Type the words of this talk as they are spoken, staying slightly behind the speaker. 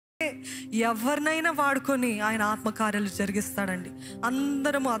ఎవరినైనా వాడుకొని ఆయన ఆత్మకార్యాలు జరిగిస్తాడండి.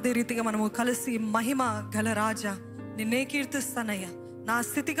 అందరము అదే రీతిగా మనము కలిసి మహిమ గల రాజా నిన్నే కీర్తిస్తానయ్యా, నా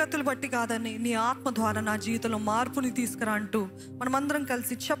స్థితిగతులు బట్టి కాదని నీ ఆత్మ ద్వారా నా జీవితంలో మార్పుని తీసుకురా అంటూ మనమందరం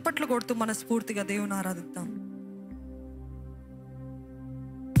కలిసి చప్పట్లు కొడుతూ మనస్ఫూర్తిగా దేవుని ఆరాధిద్దాం.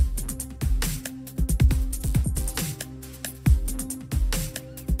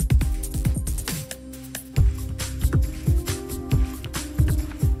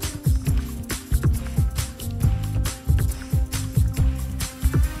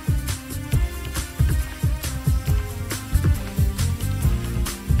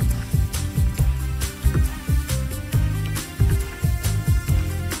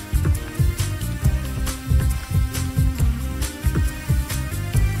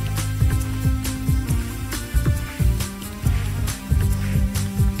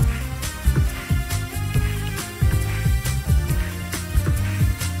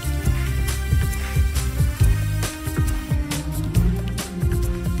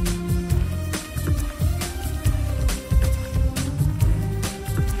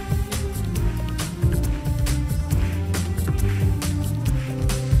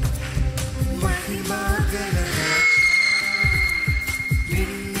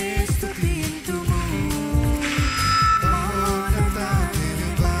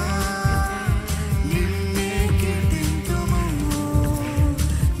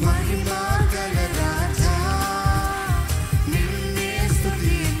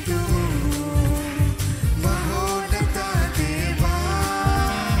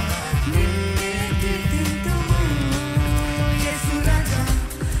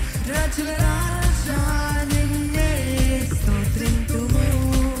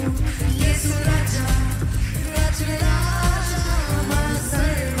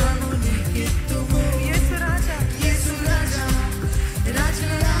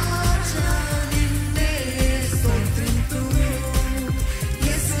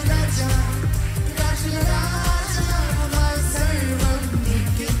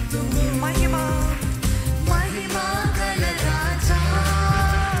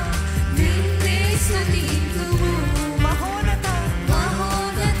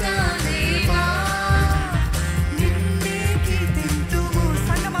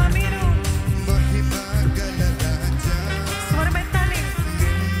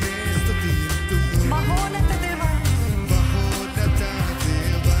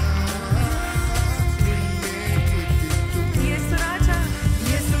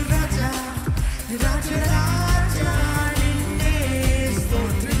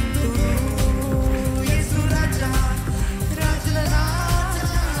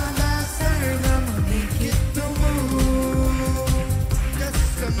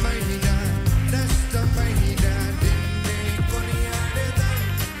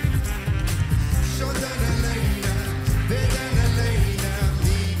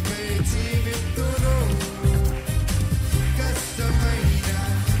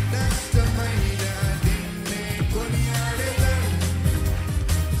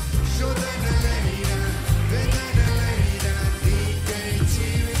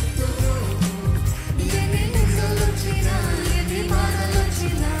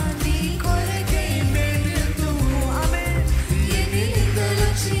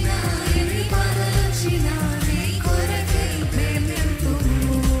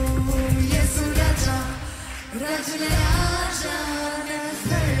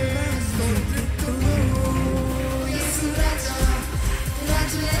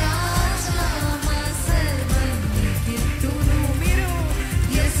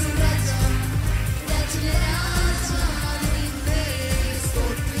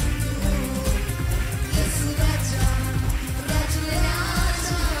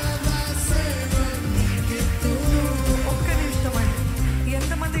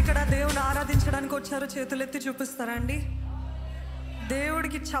 వచ్చారో చేతులెత్తి చూపిస్తారా అండి?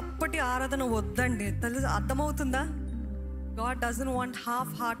 దేవుడికి చప్పటి ఆరాధన వద్దండి, తెలుసు, అర్థమవుతుందా? God doesn't want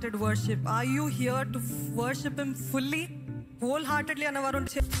half-hearted worship. Are you here to worship Him fully, wholeheartedly అన్నవారు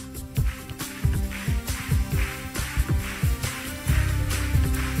ఉంటే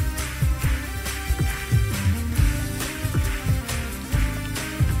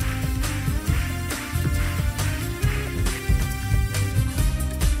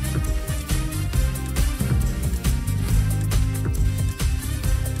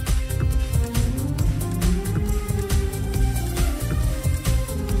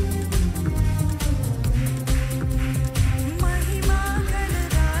మహిమా గల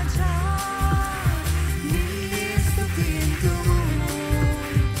రాజా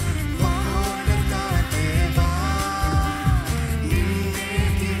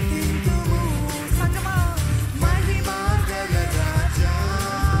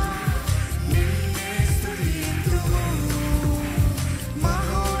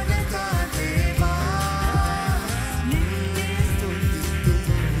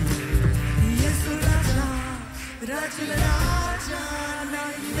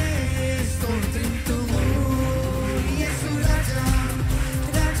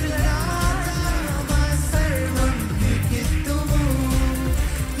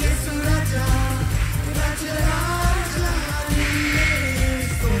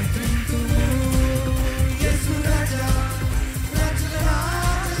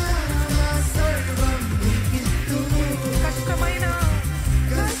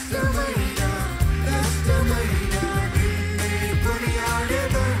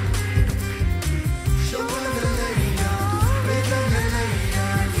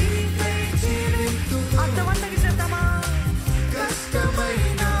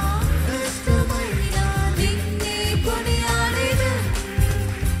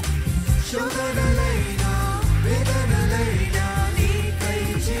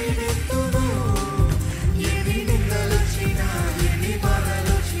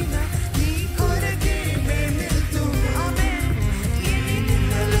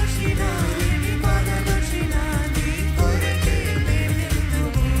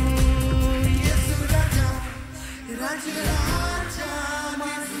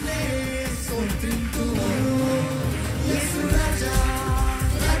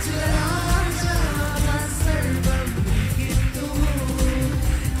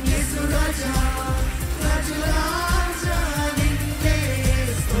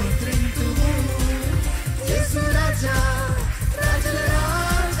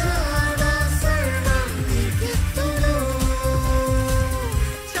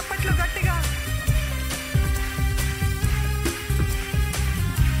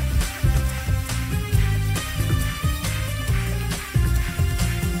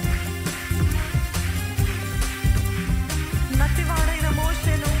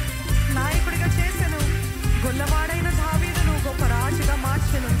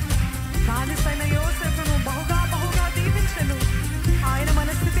దాసైన యోసేపును బహుగా బహుగా దీవించెను. ఆయన మన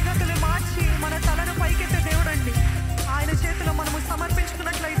స్థితిగతులు మార్చి మన తలను పైకెత్తే దేవుడండి. ఆయన చేతిలో మనము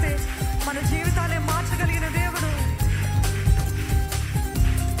సమర్పించుకున్నట్లయితే మన జీవితాలే మార్చగలిగిన దేవుడు.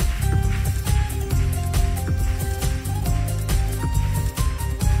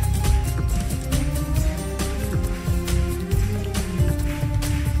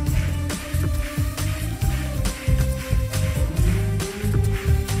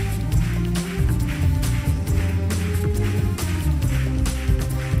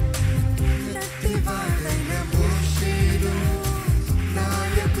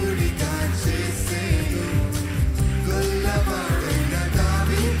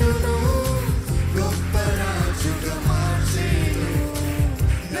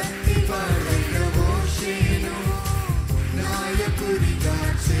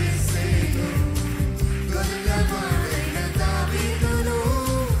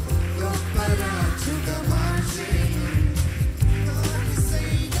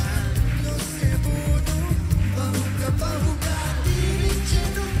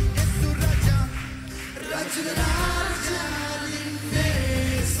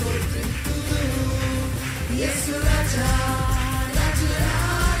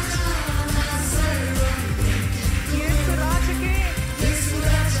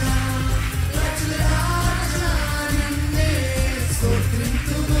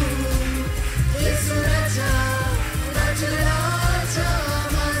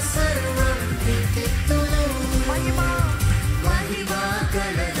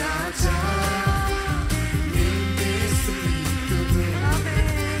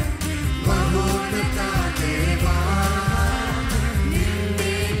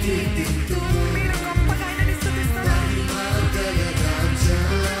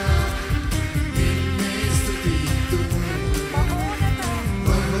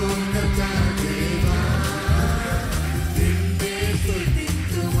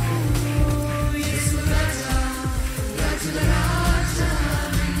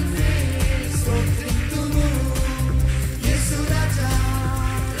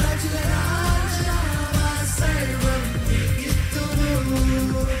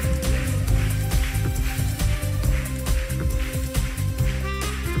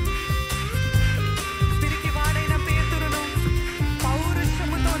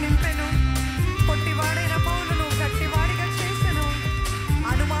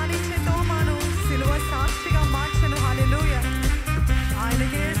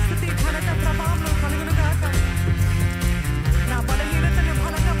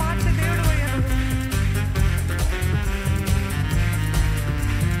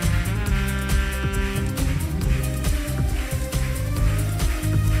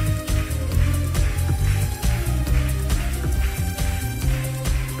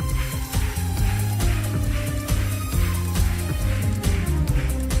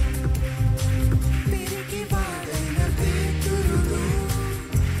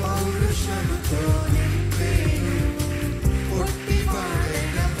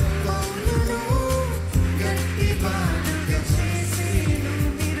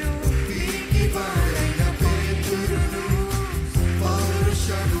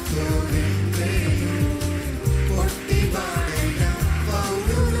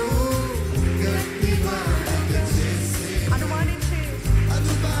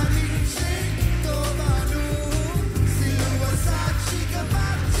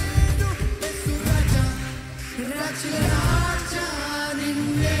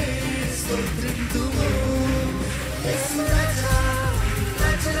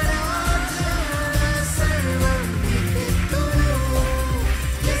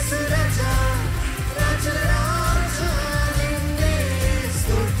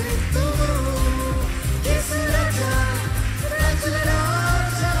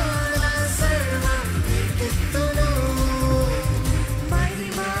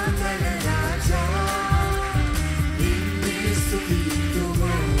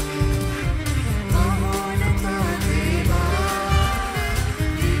 Mahonata Deva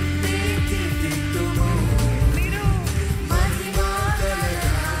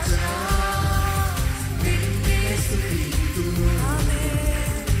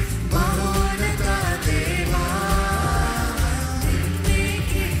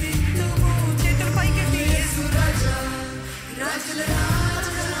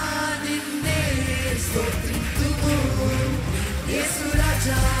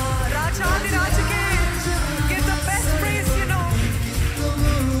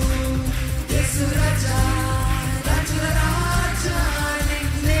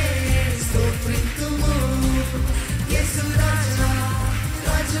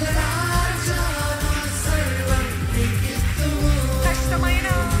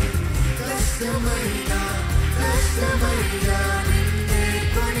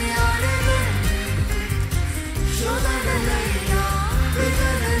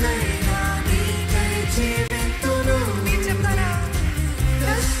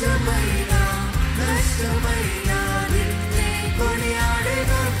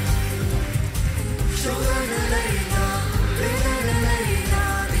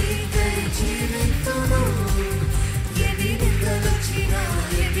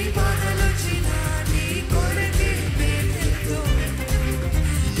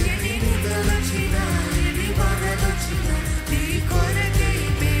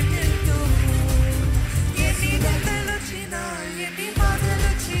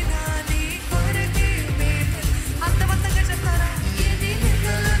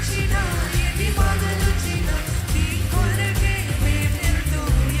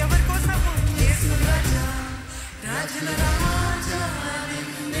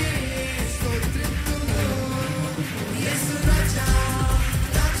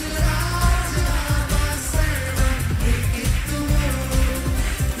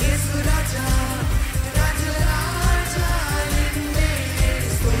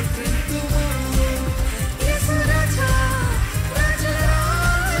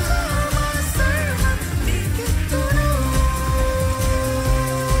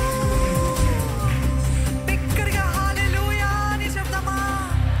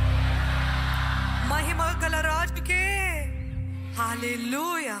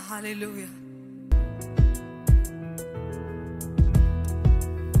హల్లెలూయా.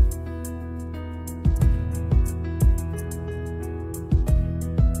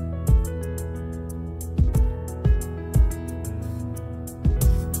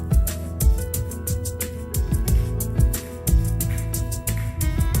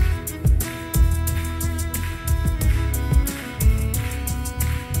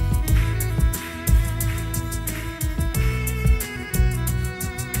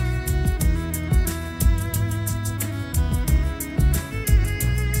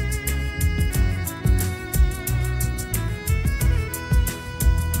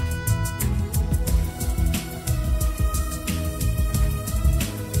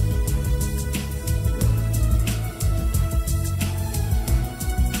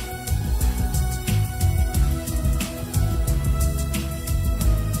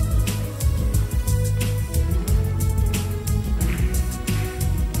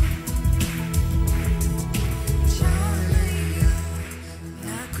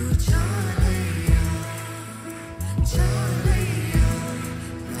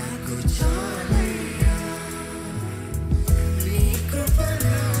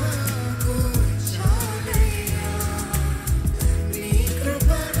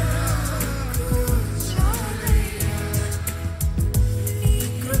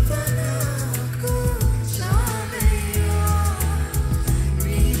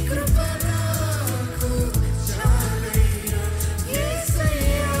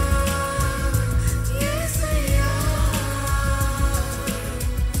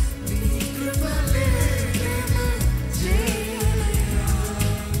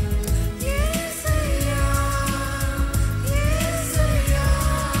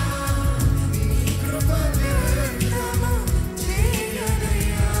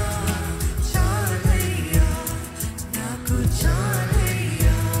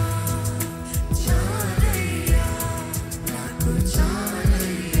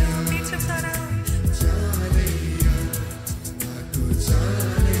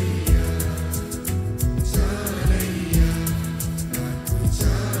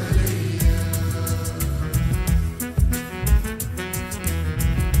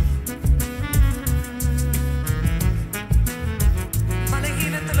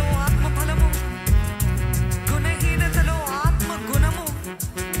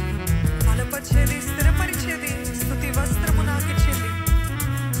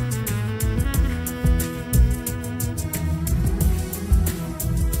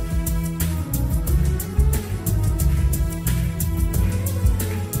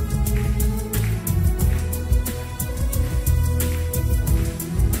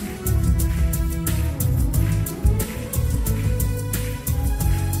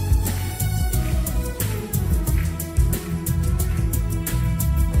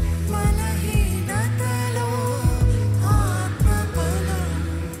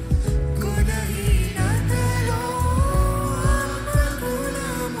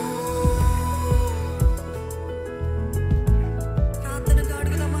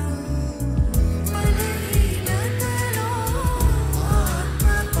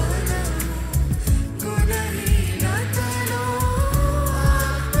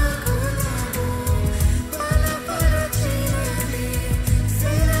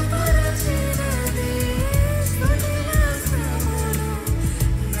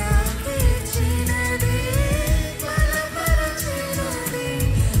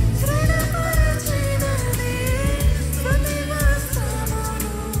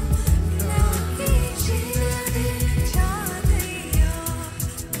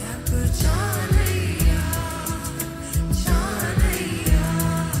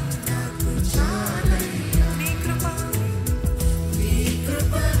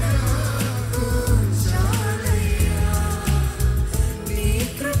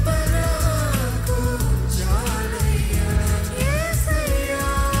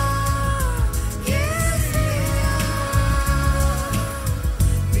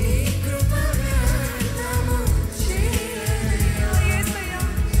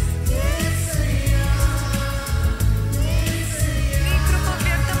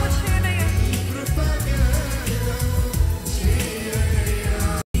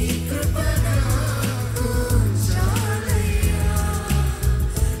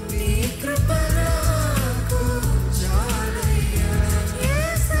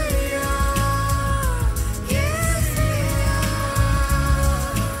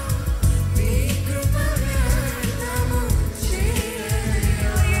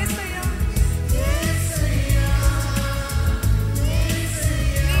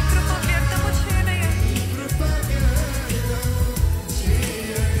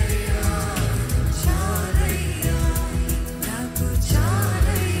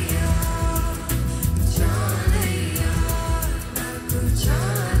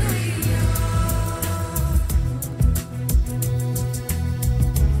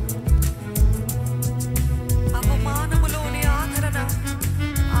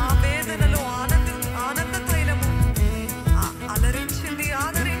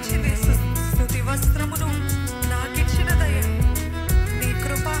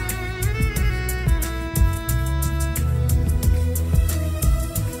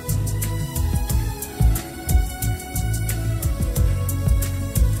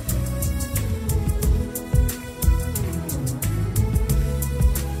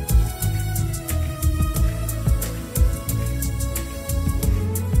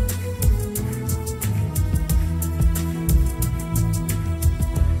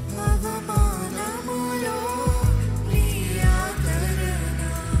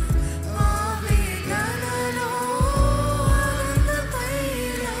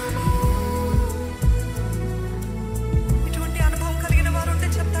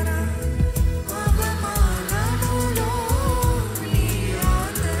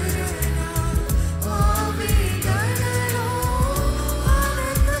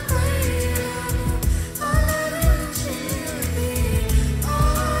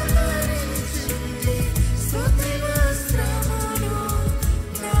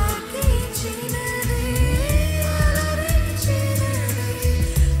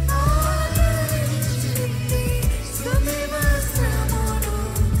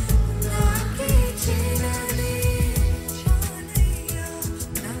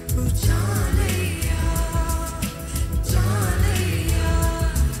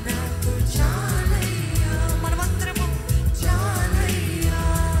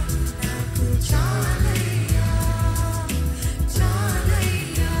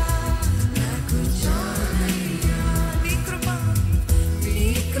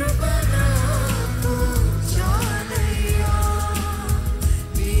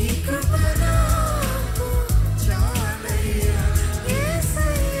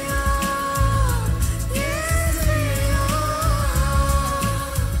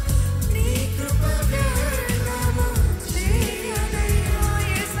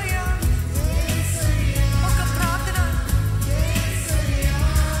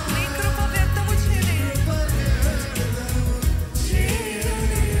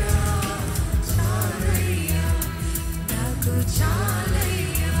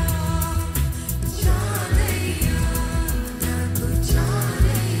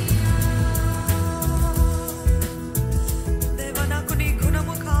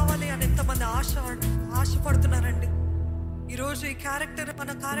 ఈరోజు ఈ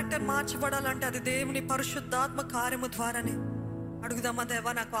మన క్యారెక్టర్ మార్చబడాలంటే అది దేవుని పరిశుద్ధాత్మ కార్యము ద్వారానే. అడుగుదామా,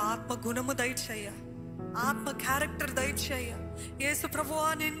 దేవా నాకు ఆత్మ గుణము దయచేయ్యా, ఆత్మ క్యారెక్టర్ దయచేయ్యా. యేసు ప్రభువా,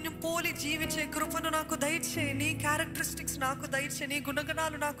 నిన్ను పోలి జీవించే కృపను నాకు దయచేయి, నీ క్యారెక్టరిస్టిక్స్ నాకు దయచేయి, నీ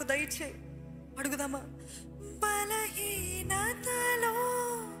గుణగణాలు నాకు దయచేయి. అడుగుదామా. బలహీనతలో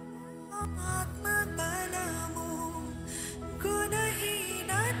ఆత్మ బలము,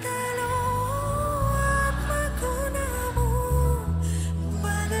 గుణహీనతలో ఆత్మ గుణము,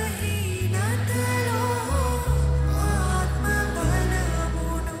 బలహీనతలో ఆత్మ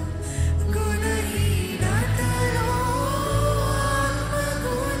బలమును, గుణహీనతలో ఆత్మ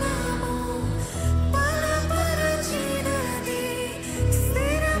గుణము, బలపరచినది,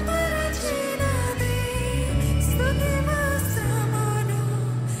 స్థిరపరచినది, స్తుతి వస్త్రమును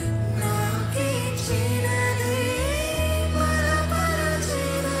నాకిచ్చినది,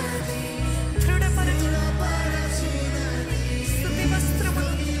 బలపరచినది, దృఢపరచినది, స్తుతి వస్త్రమును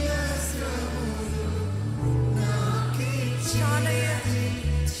చాలయ్యా,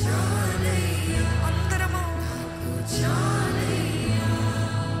 చాలయ్యా, అందరము చాలయ్యా,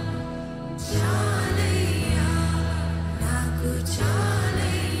 చాలయ్యా, నాకు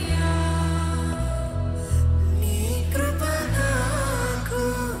చాలయ్యా, నీ కృప నాకు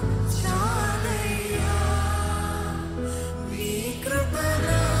చాలయ్యా, నీ కృప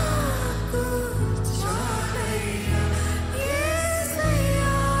నాకు చాలయ్యా,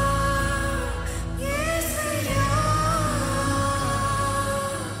 యేసయ్యా, యేసయ్యా,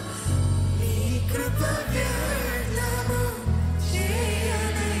 నీ కృప వ్యర్థము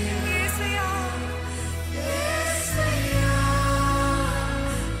చేయనయ్యా, యేసయ్యా, యేసయ్యా,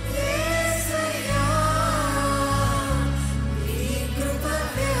 యేసయ్యా, నీ కృప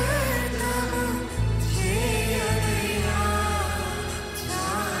వ్యర్థము చేయనయ్యా,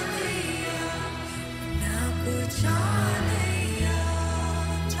 చాలయ్యా, నాకు చాలయ్యా,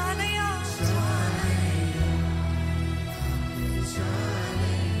 చాలయ్యా, చాలయ్యా,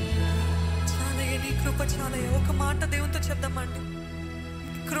 నీ కృప చాలయ్యా. ఒక మాట దేవునితో చెప్దామండి.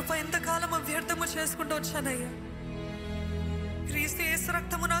 కృప ఎంతకాలము వ్యర్థము చేసుకుంటూ వచ్చానయ్యా. క్రీస్తు యేసు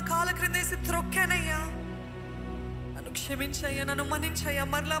రక్తము నా కాళ్ళ క్రిందేసి త్రొక్కానయ్యా. నన్ను క్షమించయ్యా, నన్ను మన్నించయ్యా.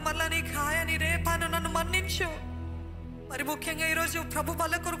 మరలా నీ గాయాన్ని రేపాను, నన్ను మన్నించు. మరి ముఖ్యంగా ఈరోజు ప్రభు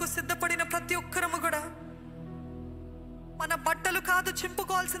బల్ల కొరకు సిద్ధపడిన ప్రతి ఒక్కరము కూడా మన బట్టలు కాదు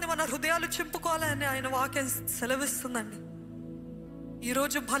చింపుకోవాల్సింది, మన హృదయాలు చింపుకోవాలని ఆయన వాక్యం సెలవిస్తుందండి.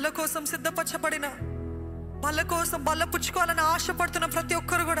 ఈరోజు బల్ల కోసం సిద్ధపరచబడిన, బల్ల కోసం బల్ల పుచ్చుకోవాలని ఆశపడుతున్న ప్రతి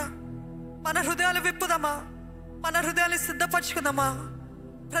ఒక్కరు కూడా మన హృదయాలు విప్పుదామా, మన హృదయాలు సిద్ధపరచుకుందామా.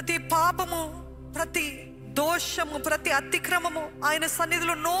 ప్రతి పాపము, ప్రతి దోషము, ప్రతి అతిక్రమము ఆయన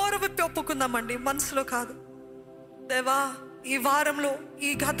సన్నిధిలో నోరు విప్పి ఒప్పుకుందామండి, మనసులో కాదు. దేవా, ఈ వారంలో,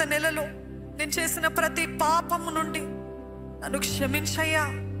 ఈ గత నెలలో నేను చేసిన ప్రతి పాపము నుండి నన్ను క్షమించయ్యా.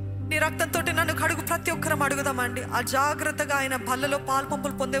 నీ రక్తంతో నన్ను కడుగు. ప్రతి ఒక్కరం అడుగుదామండి. అజాగ్రత్తగా ఆయన బల్లలో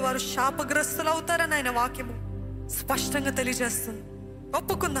పాల్పంపులు పొందేవారు శాపగ్రస్తులు అవుతారని ఆయన వాక్యము స్పష్టంగా తెలియజేస్తుంది.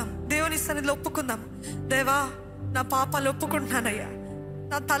 ఒప్పుకుందాం, దేవుని సన్నిధిలో ఒప్పుకుందాం. దేవా, నా పాపాలు ఒప్పుకుంటున్నానయ్యా.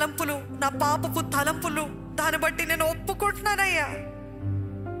 నా తలంపులు, నా పాపపు తలంపులు, దాన్ని బట్టి నేను ఒప్పుకుంటున్నానయ్యా.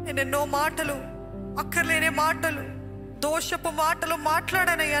 నేను ఎన్నో మాటలు, అక్కర్లేని మాటలు, దోషపు మాటలు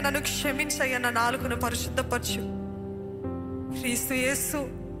మాట్లాడానయ్యా. నన్ను క్షమించయ్యా. నా నాలుకను పరిశుద్ధపరచు. క్రీస్తు యేసు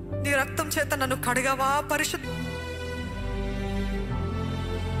నీ రక్తం చేత నన్ను కడగవా, పరిశుద్ధ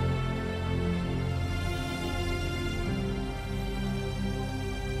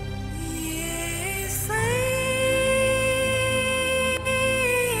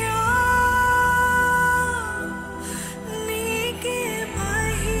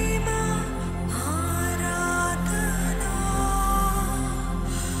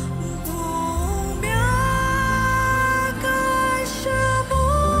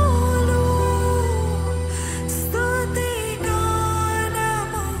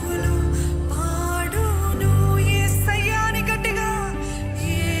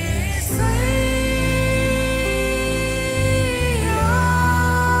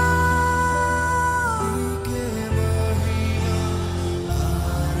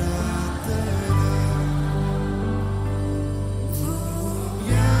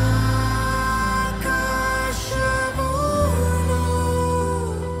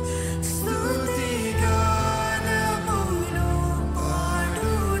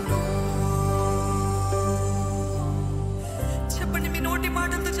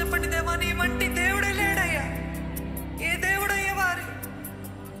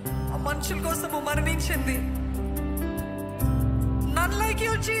మనుషుల కోసము మరణించింది. None like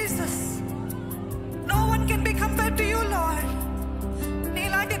you, Jesus. No one can be compared to you, Lord.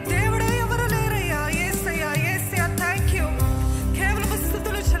 నీలాంటి దేవుడే ఎవరు లేరయ్యా. యేసయ్యా, యేసయ్యా, థ్యాంక్ యూ.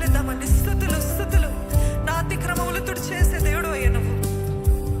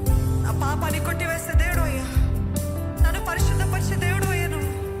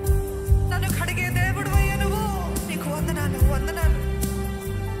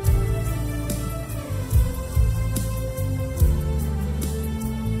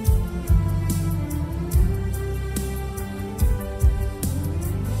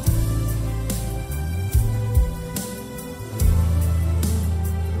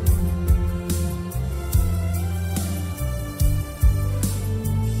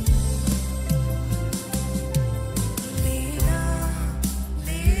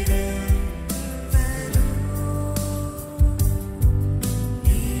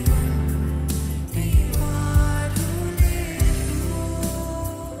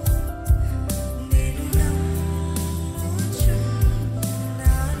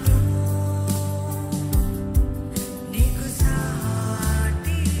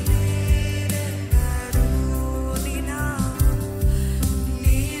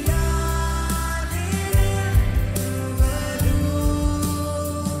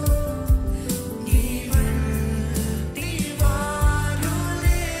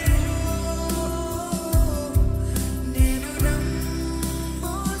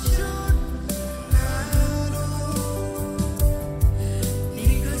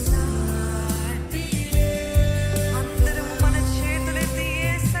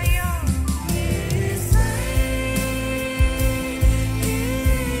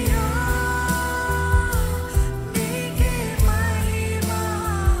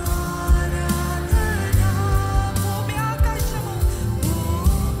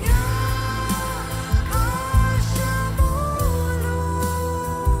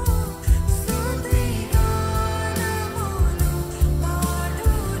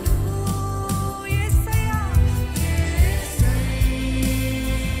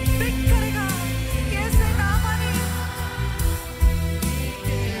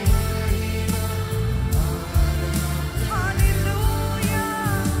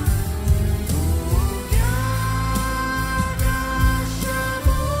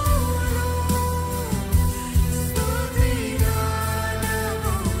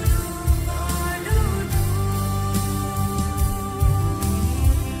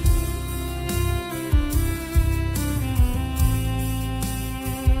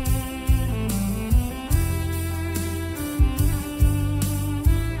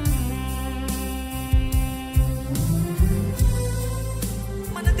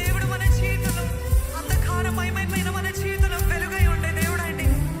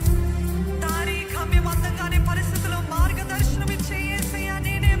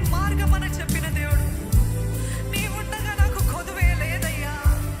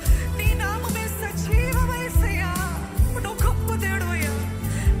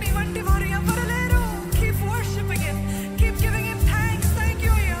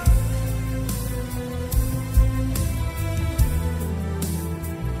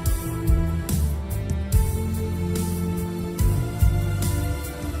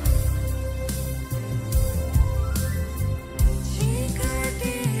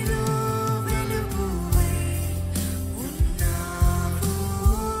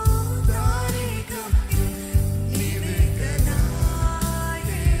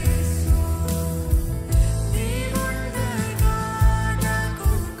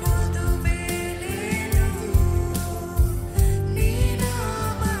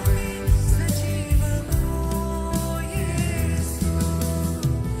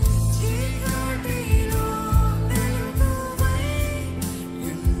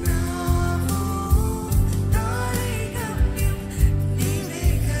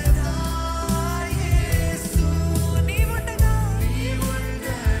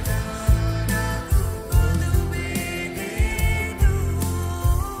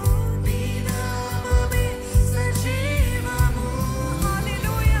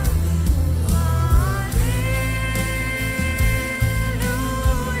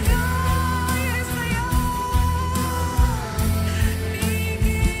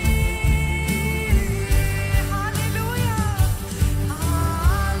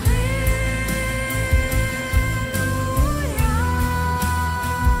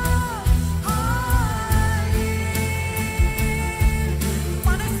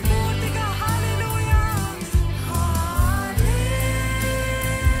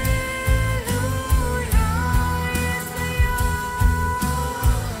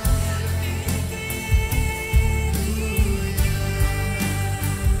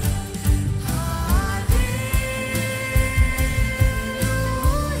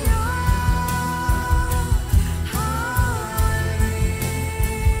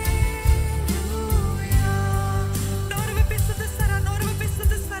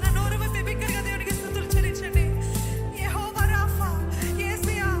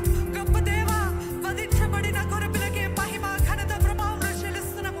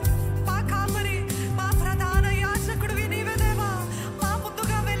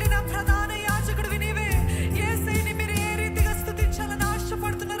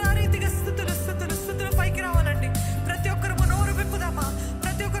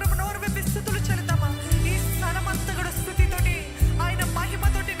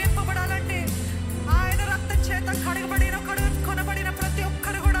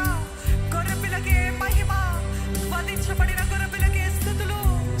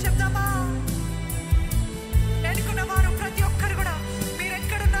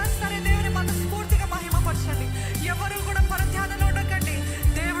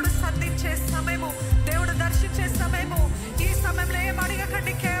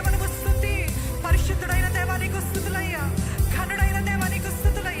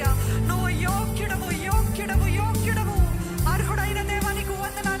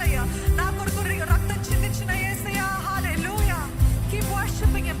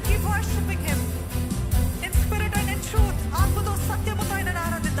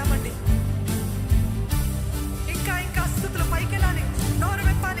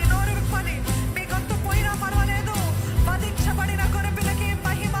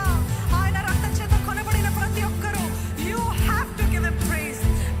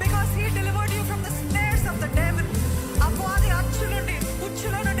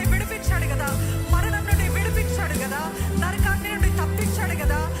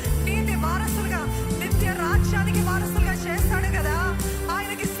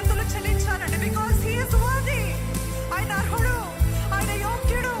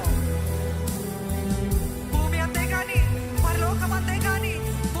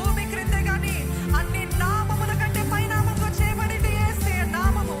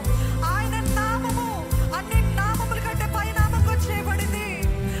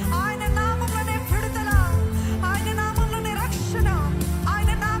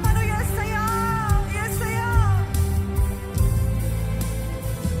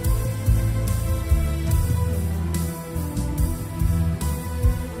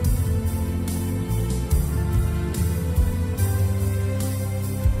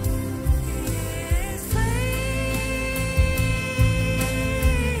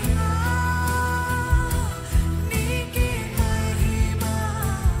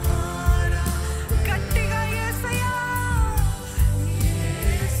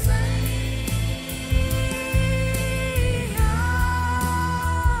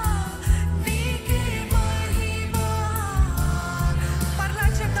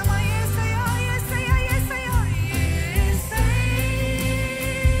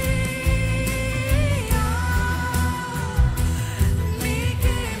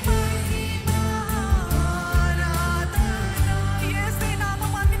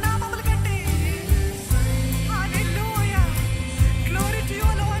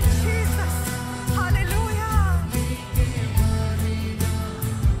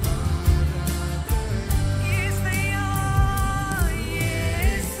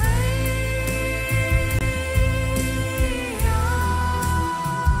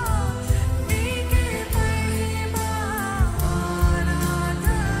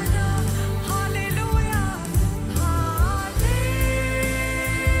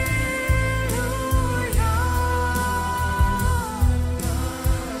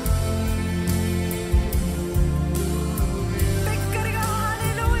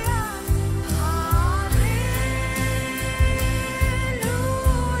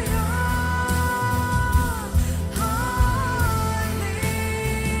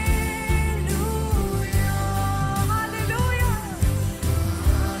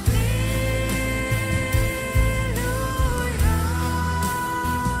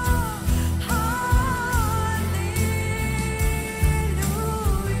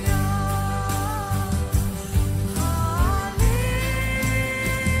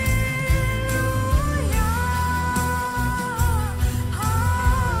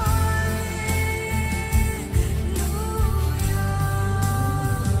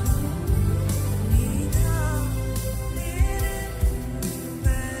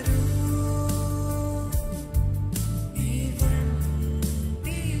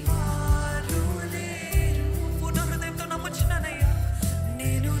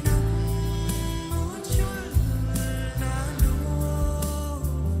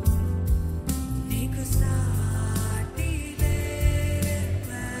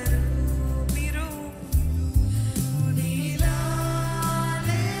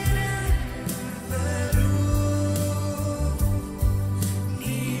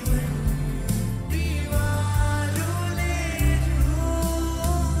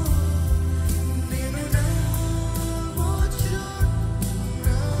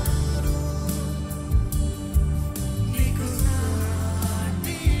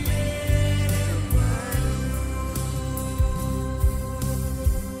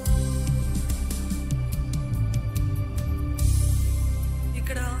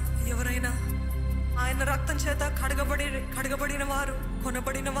 రక్తం చేత కడగబడిన వారు,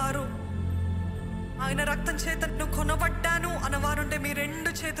 కొనబడిన వారు, ఆయన రక్తం చేత నువ్వు కొనబడ్డాను అన్నవారుంటే మీ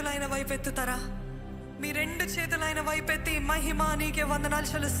 2 చేతులు ఆయన వైపు ఎత్తుతారా? మీ 2 చేతులు ఆయన వైపెత్తి, మహిమ నీకే వందనాలు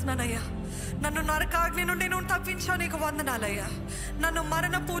చెల్లిస్తున్నానయ్యా. నన్ను నరకాగ్ని నుండి నువ్వు తప్పించావు, నీకు వందనాలయ్యా. నన్ను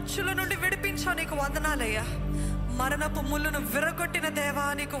మరణపు ఉచ్చుల నుండి విడిపించావు, నీకు వందనాలయ్యా. మరణపు ముళ్ళను విరగొట్టిన దేవా,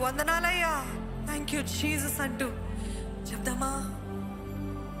 నీకు వందనాలయ్యా. థ్యాంక్ యూ జీసస్ అంటూ చెప్దామా?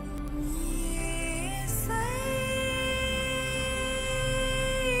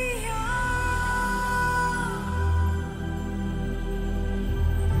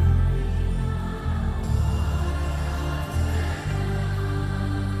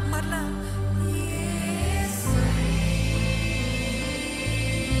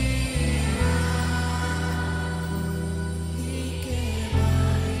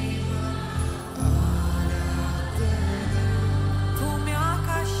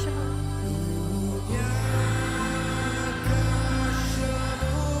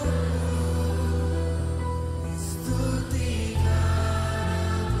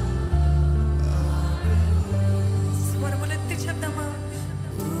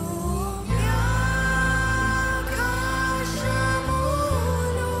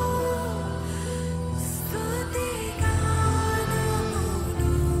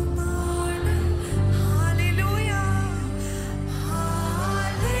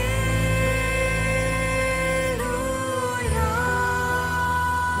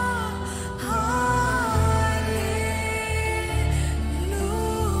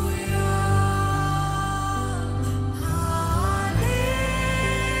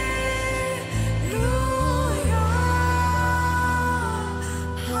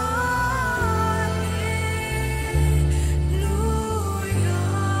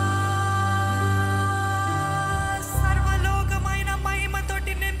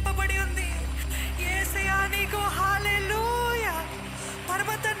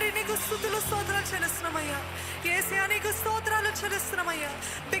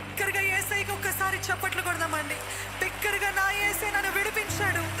 బిగ్గరగా యేసయ్యకి ఒక్కసారి చప్పట్లు కొడదామండి. బిగ్గరగా నా యేసే నన్ను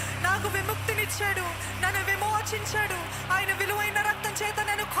విడిపించాడు, నాకు విముక్తినిచ్చాడు, నన్ను విమోచించాడు. ఆయన విలువైన రక్తం చేత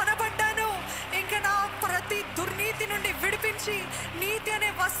నేను కొనబడ్డాను. ఇంకా నా ప్రతి దుర్నీతి నుండి విడిపించి నీతి అనే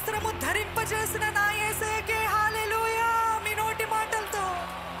వస్త్రము ధరింపజేసిన నా యేసయ్యకే హల్లెలూయా. మీ నోటి మాటలతో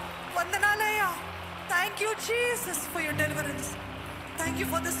వందనాలయ్యా. Thank you Jesus for your deliverance. Thank you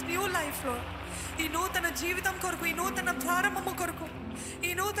for this new life లో, ఈ నూతన జీవితం కొరకు, ఈ నూతన ప్రారంభము కొరకు, ఈ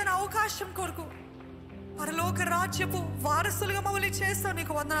నూతన అవకాశం కొరకు, పరలోక రాజ్యపు వారసులుగా మమ్మల్ని చేస్తావు,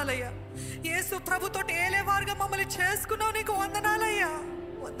 నీకు వందనాలయ్యా. యేసు ప్రభుతోటి ఏలేవారుగా మమ్మల్ని చేసుకున్నావు, నీకు వందనాలయ్యా,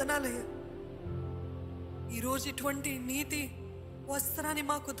 వందనాలయ్యా. ఈరోజు ఇటువంటి నీతి వస్త్రాన్ని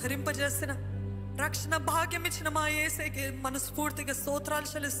మాకు ధరింపజేసిన, రక్షణ భాగ్యం ఇచ్చిన మా యేసుకి మనస్ఫూర్తిగా స్తోత్రాలు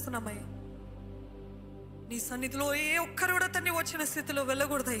చెల్లిస్తున్నామయ్యా. నీ సన్నిధిలో ఏ ఒక్కరు కూడా తన్ని వచ్చిన స్థితిలో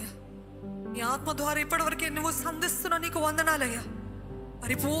వెళ్ళకూడదయ్యా. నీ ఆత్మ ద్వారా ఇప్పటివరకే నువ్వు సంధిస్తున్నావు, నీకు వందనాలయ్యా.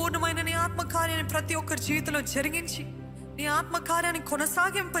 పరిపూర్ణమైన నీ ఆత్మకార్యాన్ని ప్రతి ఒక్కరి జీవితంలో జరిగించి నీ ఆత్మకార్యాన్ని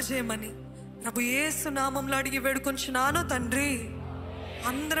కొనసాగింపజేయమని ప్రభు యేసు నామంలో అడిగి వేడుకొంచున్నాను తండ్రి.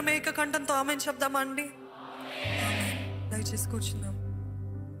 అందరం ఏకకంఠంతో ఆమేన్ చెప్దామా అండి? దయచేసి కూర్చుందాం.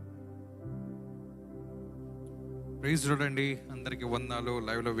 ప్రైజ్ లార్డ్ అండి. అందరికీ వందనాలు.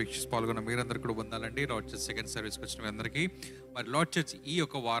 లైవ్లో వీక్షించి పాల్గొన్న మీరందరూ కూడా వందాలండి. లార్డ్ చర్చ్ సెకండ్ సర్వీస్కి వచ్చిన మీ అందరికీ మరి లార్డ్ చర్చ్ ఈ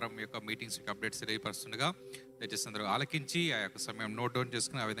యొక్క వారం యొక్క మీటింగ్స్ యొక్క అప్డేట్స్ తెలియపరుస్తుండగా దయచేసి అందరూ ఆలకించి ఆ యొక్క సమయం నోట్ డౌన్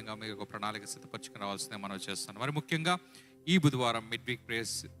చేసుకుని ఆ విధంగా మీరు ఒక ప్రణాళిక సిద్ధపరచుకుని రావాల్సిందే మనం చేస్తాను. మరి ముఖ్యంగా ఈ బుధవారం మిడ్ వీక్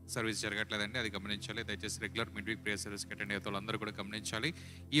ప్రేయర్స్ సర్వీస్ జరగట్లేదండి, అది గమనించాలి. దయచేసి రెగ్యులర్ మిడ్ వీక్ ప్రేయర్ సర్వీస్కి అటెండ్ అయ్యే వాళ్ళందరూ కూడా గమనించాలి.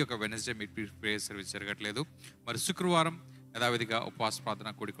 ఈ యొక్క Wednesday mid week prayer service జరగట్లేదు. మరి శుక్రవారం యథావిధిగా ఉపవాస ప్రార్థన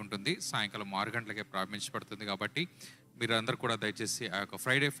కూడుకుంటుంది, సాయంకాలం 6 గంటలకే ప్రారంభించబడుతుంది. కాబట్టి మీరు అందరూ కూడా దయచేసి ఆ యొక్క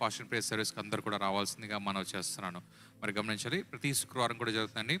ఫ్రైడే ఫాస్ట్ అండ్ ప్రేయర్ సర్వీస్కి అందరూ కూడా రావాల్సిందిగా మనం చేస్తున్నాను. మరి గమనించాలి, ప్రతి శుక్రవారం కూడా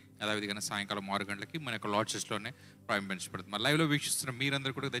జరుగుతుందండి యథావిధిగా సాయంకాలం 6 గంటలకి మన యొక్క లార్డ్ చర్చ్లోనే ప్రారంభించబడుతుంది. మరి లైవ్లో వీక్షిస్తున్న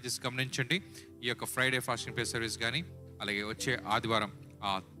మీరందరూ కూడా దయచేసి గమనించండి. ఈ యొక్క Friday fast and prayer service కానీ అలాగే వచ్చే ఆదివారం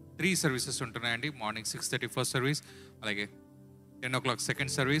 3 సర్వీసెస్ ఉంటున్నాయండి. మార్నింగ్ 6:30 ఫస్ట్ సర్వీస్, అలాగే 10 o'clock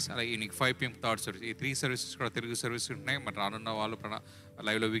సెకండ్ సర్వీస్, అలాగే ఈవినింగ్ 5 PM థర్డ్ సర్వీస్. ఈ 3 సర్వీసెస్ కూడా తెలుగు సర్వీస్ ఉంటున్నాయి. మరి రానున్న వాళ్ళు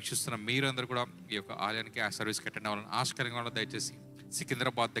లైవ్లో వీక్షిస్తున్న మీరందరూ కూడా ఈ యొక్క ఆలయానికి ఆ సర్వీస్కి అటెండ్ అవ్వాలని ఆశ కలిగిన వాళ్ళు దయచేసి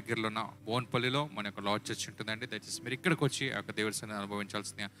సికింద్రాబాద్ దగ్గరలో ఉన్న బోన్పల్లిలో మన యొక్క లార్డ్ చర్చ్ ఉంటుందండి. దయచేసి మీరు ఇక్కడికి వచ్చి ఆ యొక్క దేవుడి సన్నిధిని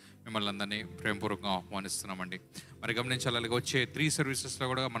అనుభవించాల్సిన మిమ్మల్ని అందరినీ ప్రేమపూర్వకంగా ఆహ్వానిస్తున్నామండి. మరి గమనించాలి, అలాగే వచ్చే 3 సర్వీసెస్లో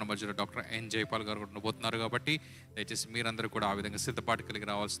కూడా మన మధ్యలో డాక్టర్ ఎన్ జైపాల్ గారు కూడా ఉండబోతున్నారు. కాబట్టి దయచేసి మీరందరూ కూడా ఆ విధంగా సిద్ధపాటు కలిగి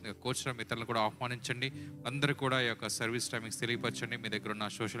రావాల్సిందిగా కోచ్ ఇతరులను కూడా ఆహ్వానించండి. అందరూ కూడా ఈ యొక్క సర్వీస్ టైమింగ్స్ తెలియపరచండి. మీ దగ్గర ఉన్న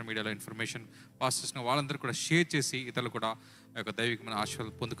సోషల్ మీడియాలో ఇన్ఫర్మేషన్ పాస్ చేసిన వాళ్ళందరూ కూడా షేర్ చేసి ఇతరులు కూడా ఆ యొక్క దైవికమైన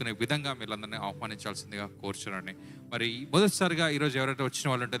ఆశీర్వాదాలు పొందుకునే విధంగా మీరందరినీ ఆహ్వానించాల్సిందిగా కోరుచున్నాను. మరి మొదటిసారిగా ఈరోజు ఎవరైతే వచ్చిన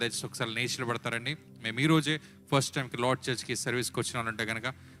వాళ్ళు ఉంటే దయచేసి ఒకసారి నేషన్లు పడతారండి. మేము ఈరోజే ఫస్ట్ టైంకి లార్డ్ చర్చ్కి సర్వీస్కి వచ్చిన వాళ్ళు ఉంటే కనుక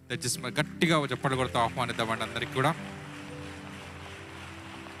దయచేసి మరి గట్టిగా చెప్పలు కొడుతూ ఆహ్వానిద్దామండి అందరికీ కూడా.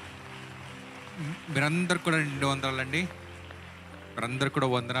 మీరందరూ కూడా 200 అండి. మీరందరూ కూడా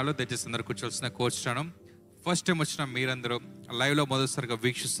వందనాలు. దయచేసి అందరూ కూర్చోవలసిన కోరుచున్నాను. ఫస్ట్ టైం వచ్చిన మీరందరూ, లైవ్లో మొదటిసారిగా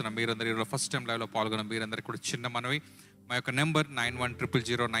వీక్షిస్తున్న మీరందరూ, ఈరోజు ఫస్ట్ టైం లైవ్లో పాల్గొన్న మీరందరికీ కూడా చిన్న మనవి, మా యొక్క నెంబర్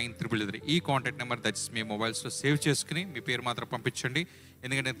 91000933. ఈ కాంటాక్ట్ నెంబర్ దయచేసి మీ మొబైల్స్లో సేవ్ చేసుకుని మీ పేరు మాత్రం పంపించండి.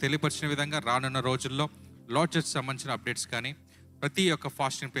 ఎందుకంటే నేను తెలియపరిచిన విధంగా రానున్న రోజుల్లో లార్డ్ చర్చ్ సంబంధించిన అప్డేట్స్ కానీ, ప్రతి ఒక్క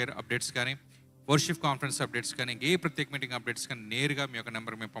ఫాస్టింగ్ ప్రేయర్ అప్డేట్స్ కానీ, వర్షిప్ కాన్ఫరెన్స్ అప్డేట్స్ కానీ, ఏ ప్రత్యేక మీటింగ్ అప్డేట్స్ కానీ నేరుగా మీ యొక్క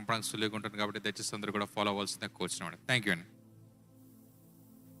నెంబర్ మేము పంపడానికి సులువుగా ఉంటుంది. కాబట్టి దయచేసి అందరూ కూడా ఫాలో అవ్వాల్సిందిగా కోరుచున్నాను. థ్యాంక్ యూ అండి.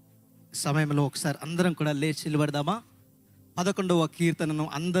 సమయంలో ఒకసారి అందరం కూడా లేచి నిలబడదామా? 11వ కీర్తనను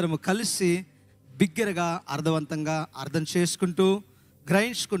అందరము కలిసి బిగ్గరగా అర్థవంతంగా అర్థం చేసుకుంటూ,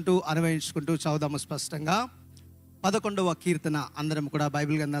 గ్రహించుకుంటూ, అన్వయించుకుంటూ చదువుదాము స్పష్టంగా. 11వ కీర్తన అందరం కూడా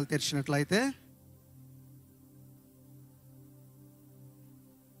బైబిల్ గ్రంథాలు తెరిచినట్లయితే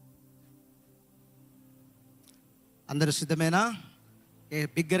అందరూ సిద్ధమేనా?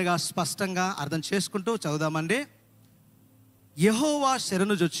 బిగ్గరగా స్పష్టంగా అర్థం చేసుకుంటూ చదువుదామండి. యెహోవా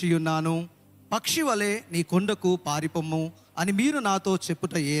శరణుజొచ్చియున్నాను, పక్షి వలె నీ కొండకు పారిపొమ్ము అని మీరు నాతో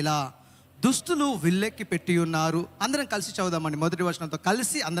చెప్పుట ఎలా? దుష్టులు విల్లెక్కి పెట్టి ఉన్నారు. అందరం కలిసి చదువుదామండి. మొదటి వచనంతో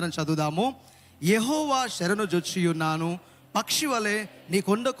కలిసి అందరం చదువుదాము. యెహోవా శరణుజొచ్చియున్నాను, పక్షి వలె నీ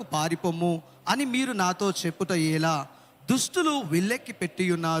కొండకు పారిపొమ్ము అని మీరు నాతో చెప్పుట ఎలా? దుష్టులు విల్లెక్కి పెట్టి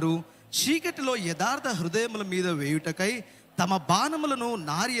ఉన్నారు, చీకటిలో యథార్థ హృదయముల మీద వేయుటకై తమ బాణములను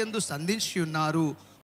నారియందు సంధించి ఉన్నారు.